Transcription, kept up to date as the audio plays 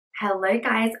Hello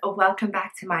guys, welcome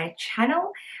back to my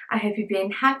channel. I hope you've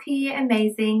been happy,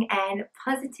 amazing and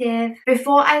positive.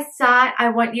 Before I start, I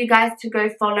want you guys to go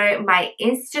follow my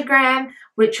Instagram,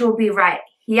 which will be right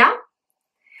here.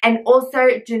 And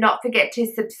also do not forget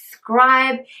to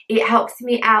subscribe. It helps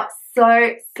me out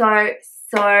so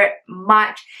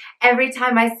much. Every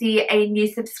time I see a new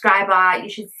subscriber, you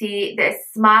should see the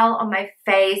smile on my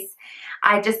face.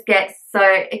 I just get so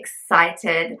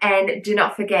excited. And do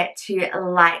not forget to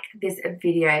like this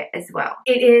video as well.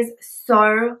 It is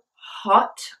so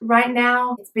hot right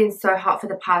now. It's been so hot for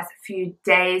the past few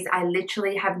days. I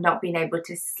literally have not been able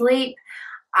to sleep.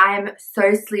 I'm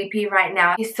so sleepy right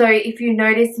now. So if you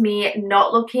notice me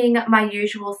not looking my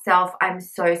usual self, I'm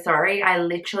so sorry. I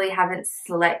literally haven't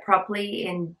slept properly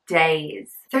in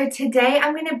days. So today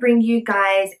I'm going to bring you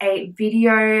guys a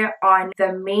video on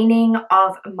the meaning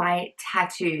of my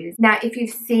tattoos. Now, if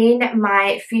you've seen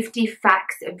my 50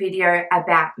 facts video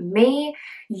about me,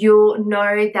 you'll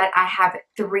know that I have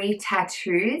 3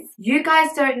 tattoos. You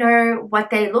guys don't know what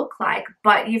they look like,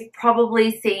 but you've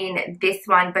probably seen this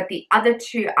one, but the other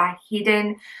 2 are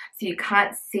hidden, so you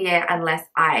can't see it unless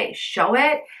I show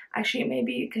it. Actually,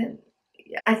 maybe you can.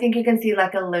 I think you can see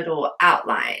like a little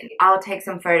outline. I'll take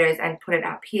some photos and put it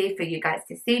up here for you guys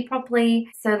to see properly.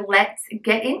 So let's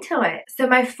get into it. So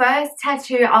my first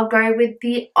tattoo, I'll go with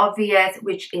the obvious,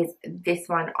 which is this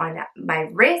one on my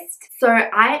wrist. So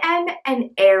I am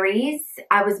an Aries.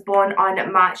 I was born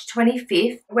on March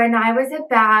 25th. When I was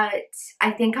about,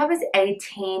 I think I was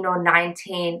 18 or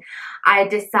 19, I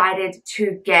decided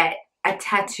to get a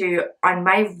tattoo on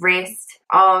my wrist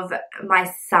of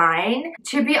my sign.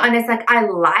 To be honest, like, I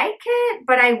like it,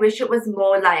 but I wish it was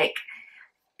more like,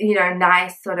 you know,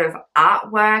 nice sort of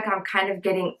artwork. I'm kind of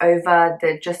getting over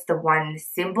just the one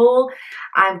symbol.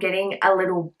 I'm getting a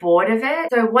little bored of it.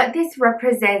 So what this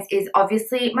represents is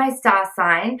obviously my star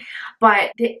sign,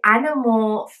 but the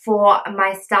animal for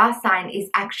my star sign is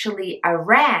actually a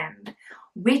ram,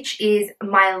 which is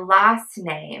my last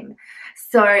name.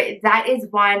 So that is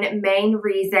one main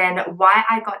reason why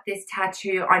I got this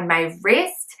tattoo on my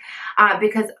wrist,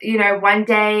 because, you know, one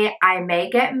day I may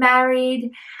get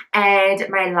married and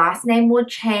my last name will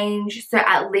change. So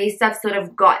at least I've sort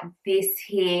of got this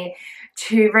here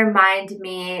to remind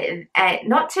me,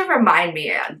 not to remind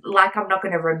me, like I'm not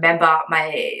going to remember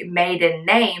my maiden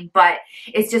name, but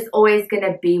it's just always going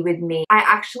to be with me. I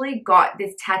actually got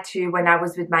this tattoo when I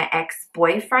was with my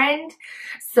ex-boyfriend.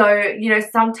 So, you know,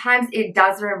 sometimes it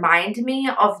does remind me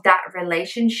of that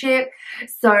relationship.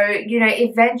 So, you know,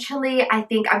 eventually I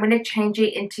think I'm going to change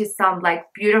it into some like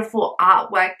beautiful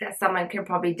artwork that someone can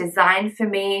probably design for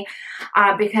me,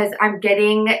 because I'm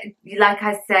getting, like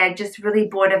I said, just really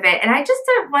bored of it. And I just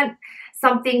don't want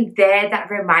something there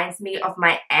that reminds me of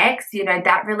my ex. You know,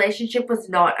 that relationship was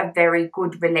not a very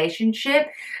good relationship.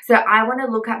 So I want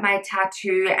to look at my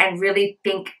tattoo and really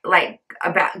think like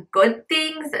about good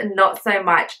things, not so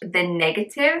much the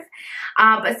negative.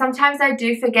 But sometimes I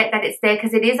do forget that it's there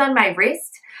because it is on my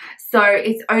wrist. So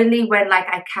it's only when like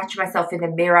I catch myself in the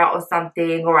mirror or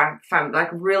something, or if I'm like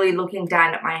really looking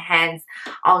down at my hands,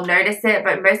 I'll notice it.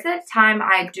 But most of the time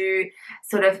I do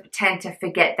sort of tend to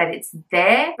forget that it's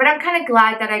there. But I'm kind of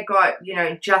glad that I got, you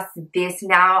know, just this.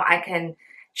 Now I can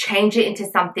change it into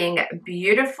something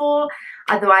beautiful.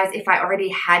 Otherwise, if I already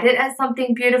had it as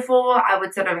something beautiful, I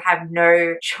would sort of have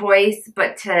no choice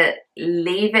but to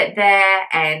leave it there.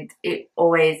 And it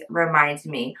always reminds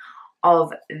me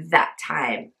of that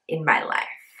time in my life.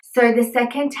 So the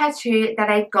second tattoo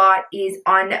that I got is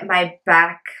on my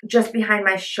back, just behind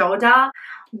my shoulder,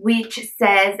 which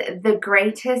says, "The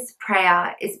greatest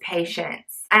prayer is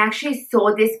patience." I actually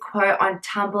saw this quote on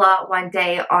Tumblr one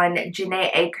day on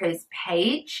Janae Aiko's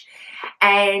page.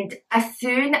 And as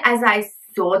soon as I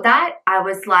saw that, I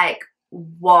was like,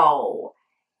 whoa,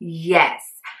 yes.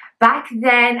 Back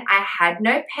then, I had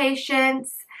no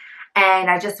patience. And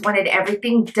I just wanted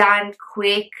everything done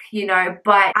quick, you know,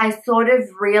 but I sort of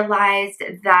realized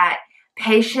that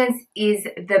patience is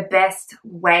the best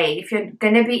way. If you're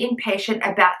going to be impatient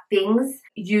about things,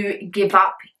 you give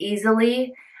up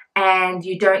easily and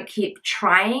you don't keep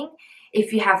trying.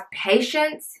 If you have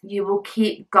patience, you will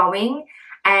keep going,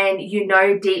 and you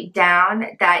know deep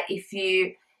down that if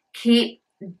you keep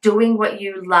doing what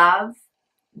you love,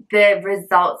 the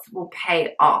results will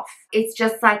pay off. It's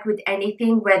just like with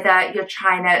anything, whether you're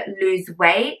trying to lose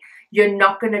weight, you're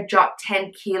not going to drop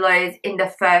 10 kilos in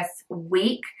the first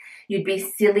week. You'd be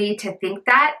silly to think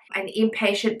that. An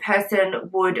impatient person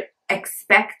would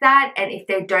expect that, and if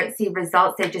they don't see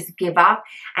results, they just give up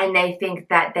and they think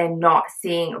that they're not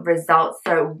seeing results,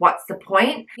 so what's the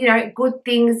point? You know, good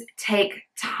things take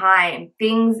time.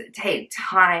 Things take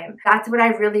time. That's what I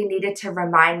really needed to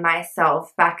remind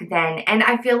myself back then, and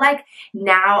I feel like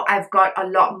now I've got a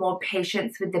lot more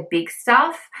patience with the big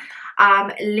stuff.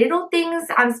 Little things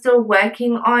I'm still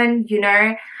working on, you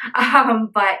know,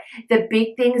 but the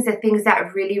big things, the things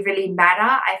that really, really matter,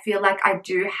 I feel like I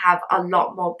do have a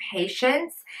lot more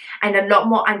patience and a lot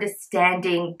more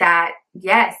understanding that,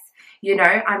 yes, you know,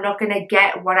 I'm not going to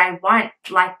get what I want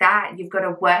like that. You've got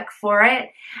to work for it,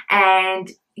 and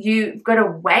you've got to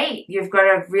wait. You've got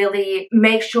to really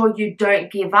make sure you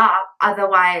don't give up.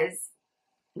 Otherwise,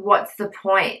 what's the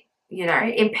point? You know,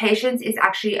 impatience is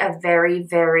actually a very,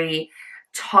 very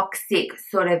toxic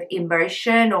sort of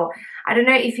emotion, or I don't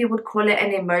know if you would call it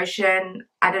an emotion.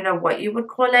 I don't know what you would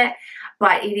call it,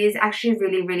 but it is actually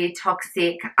really, really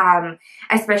toxic,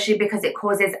 especially because it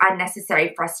causes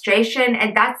unnecessary frustration.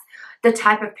 And that's the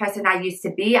type of person I used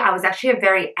to be. I was actually a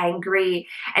very angry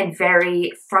and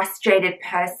very frustrated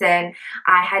person.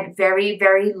 I had very,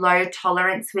 very low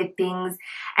tolerance with things.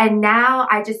 And now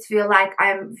I just feel like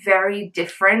I'm very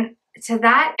different to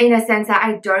that, in a sense that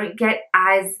I don't get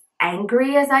as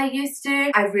angry as I used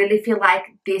to. I really feel like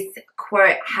this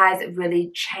quote has really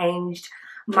changed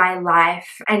my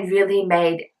life and really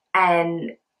made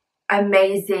an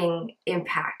amazing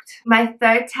impact. My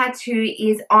third tattoo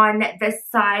is on the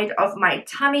side of my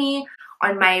tummy,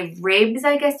 on my ribs,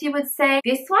 I guess you would say.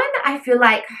 This one I feel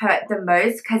like hurt the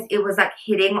most because it was like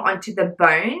hitting onto the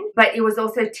bone, but it was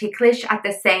also ticklish at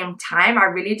the same time. I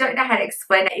really don't know how to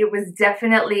explain it. It was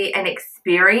definitely an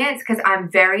experience because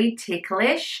I'm very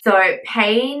ticklish. So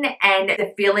pain and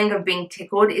the feeling of being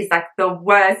tickled is like the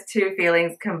worst two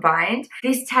feelings combined.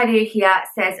 This tattoo here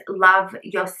says, love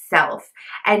yourself.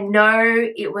 And no,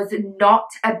 it was not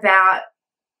about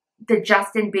the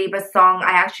Justin Bieber song.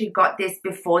 I actually got this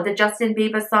before the Justin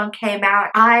Bieber song came out.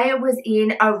 I was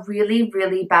in a really,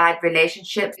 really bad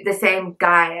relationship, the same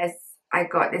guy as I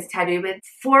got this tattoo with,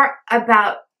 for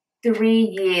about 3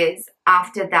 years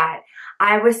after that.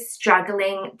 I was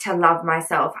struggling to love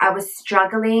myself. I was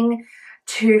struggling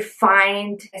to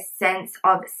find a sense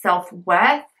of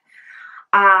self-worth.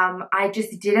 I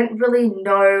just didn't really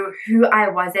know who I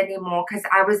was anymore because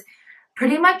I was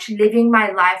pretty much living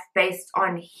my life based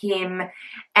on him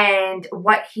and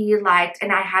what he liked,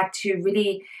 and I had to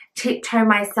really tiptoe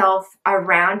myself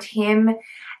around him,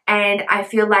 and I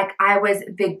feel like I was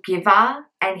the giver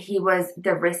and he was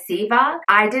the receiver.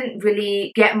 I didn't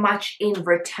really get much in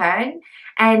return,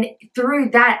 and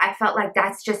through that I felt like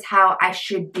that's just how I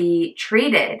should be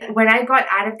treated. When I got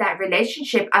out of that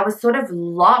relationship, I was sort of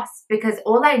lost because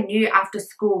all I knew after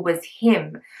school was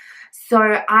him. So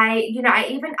I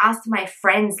even asked my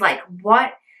friends, like,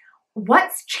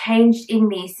 what's changed in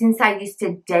me since I used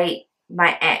to date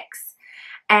my ex?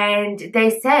 And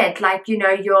they said, like, you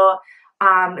know, you're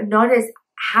not as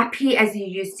happy as you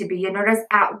used to be. You're not as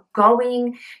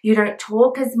outgoing. You don't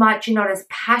talk as much. You're not as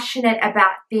passionate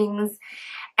about things.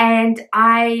 And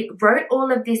I wrote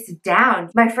all of this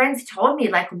down. My friends told me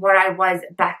like what I was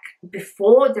back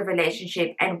before the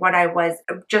relationship and what I was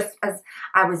just as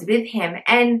I was with him.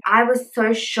 And I was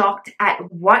so shocked at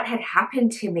what had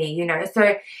happened to me, you know.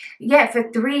 So yeah, for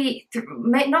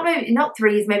not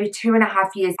 3 years, maybe 2.5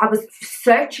 years, I was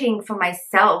searching for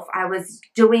myself. I was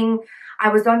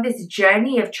on this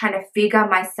journey of trying to figure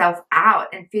myself out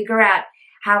and figure out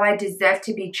how I deserve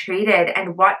to be treated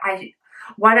and what I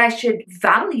should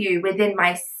value within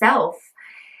myself.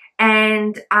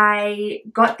 And I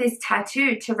got this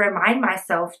tattoo to remind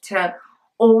myself to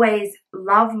always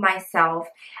love myself,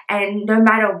 and no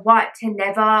matter what, to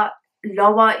never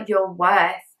lower your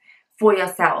worth for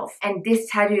yourself. And this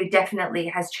tattoo definitely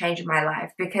has changed my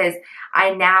life because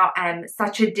I now am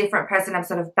such a different person. I'm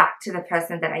sort of back to the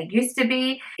person that I used to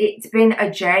be. It's been a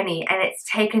journey, and it's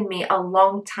taken me a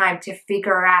long time to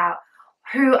figure out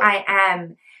who I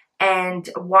am and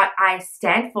what I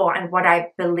stand for and what I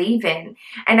believe in.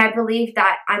 And I believe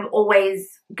that I'm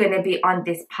always going to be on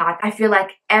this path. I feel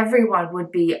like everyone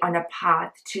would be on a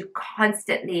path to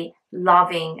constantly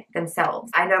loving themselves.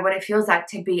 I know what it feels like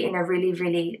to be in a really,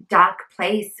 really dark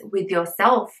place with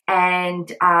yourself,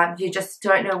 and you just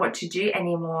don't know what to do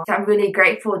anymore. So I'm really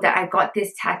grateful that I got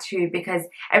this tattoo, because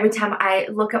every time I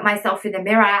look at myself in the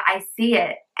mirror, I see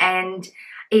it, and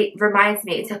it reminds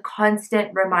me, it's a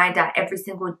constant reminder every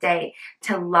single day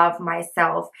to love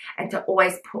myself and to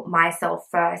always put myself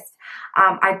first.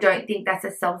 I don't think that's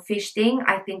a selfish thing.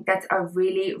 I think that's a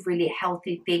really, really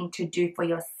healthy thing to do for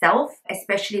yourself,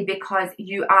 especially because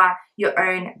you are your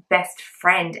own best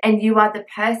friend and you are the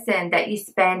person that you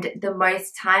spend the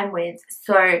most time with.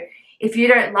 So if you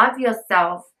don't love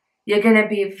yourself, you're going to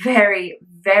be very,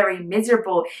 very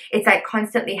miserable. It's like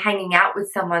constantly hanging out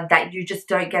with someone that you just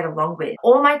don't get along with.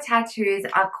 All my tattoos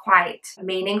are quite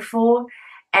meaningful,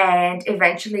 and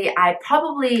eventually I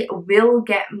probably will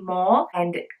get more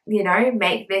and, you know,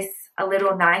 make this a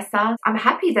little nicer. I'm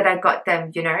happy that I got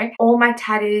them, you know. All my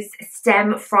tattoos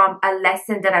stem from a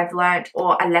lesson that I've learned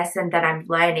or a lesson that I'm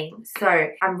learning. So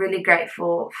I'm really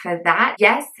grateful for that.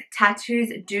 Yes, tattoos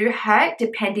do hurt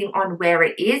depending on where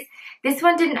it is. This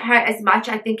one didn't hurt as much.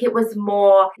 I think it was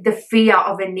more the fear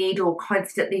of a needle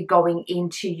constantly going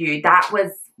into you. That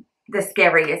was the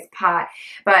scariest part,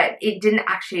 but it didn't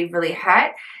actually really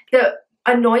hurt. The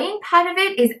annoying part of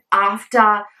it is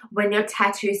after, when your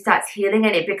tattoo starts healing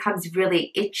and it becomes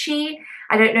really itchy.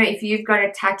 I don't know if you've got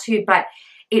a tattoo, but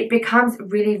it becomes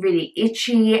really, really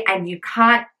itchy and you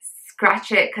can't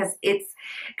scratch it because it's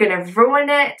gonna ruin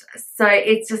it. So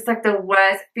it's just like the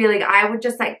worst feeling. I would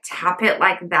just like tap it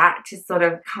like that to sort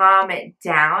of calm it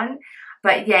down.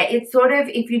 But yeah, it's sort of,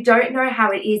 if you don't know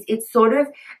how it is, it sort of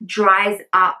dries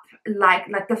up like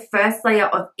the first layer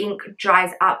of ink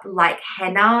dries up like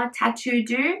henna tattoo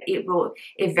do. It will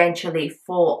eventually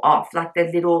fall off, like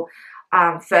the little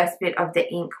first bit of the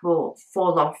ink will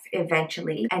fall off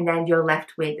eventually, and then you're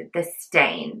left with the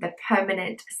stain, the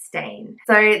permanent stain.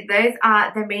 So those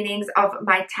are the meanings of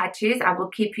my tattoos. I will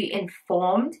keep you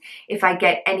informed if I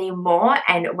get any more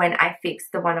and when I fix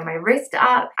the one on my wrist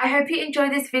up. I hope you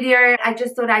enjoyed this video. I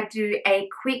just thought I'd do a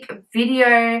quick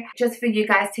video just for you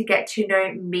guys to get to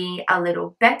know me a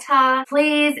little better.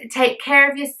 Please take care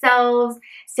of yourselves.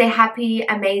 Stay happy,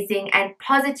 amazing, and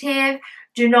positive.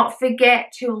 Do not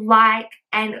forget to like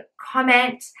and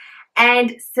comment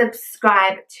and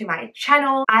subscribe to my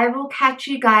channel. I will catch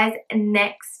you guys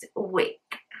next week.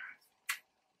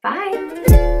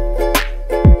 Bye.